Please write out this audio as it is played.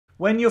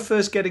when you're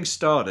first getting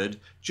started,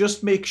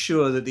 just make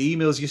sure that the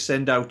emails you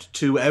send out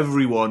to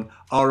everyone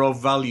are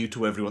of value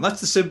to everyone. That's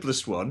the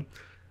simplest one.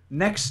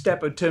 Next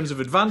step in terms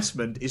of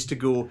advancement is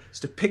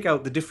to pick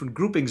out the different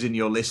groupings in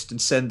your list and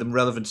send them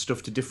relevant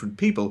stuff to different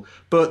people.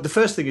 But the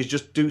first thing is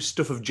just do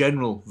stuff of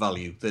general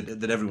value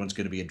that everyone's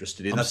going to be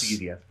interested in. That's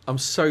easier. I'm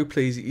so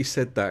pleased that you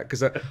said that,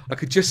 because I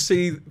could just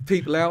see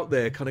people out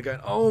there kind of going,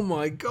 oh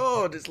my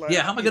God. It's like,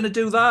 yeah, how am I going to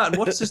do that? And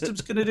what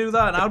system's going to do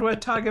that? And how do I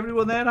tag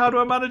everyone there? And how do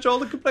I manage all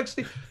the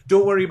complexity?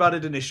 Don't worry about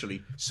it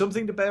initially.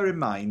 Something to bear in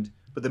mind,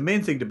 but the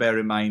main thing to bear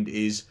in mind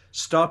is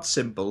start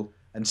simple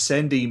and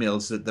send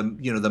emails that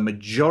the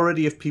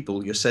majority of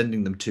people you're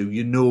sending them to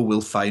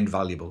will find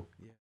valuable.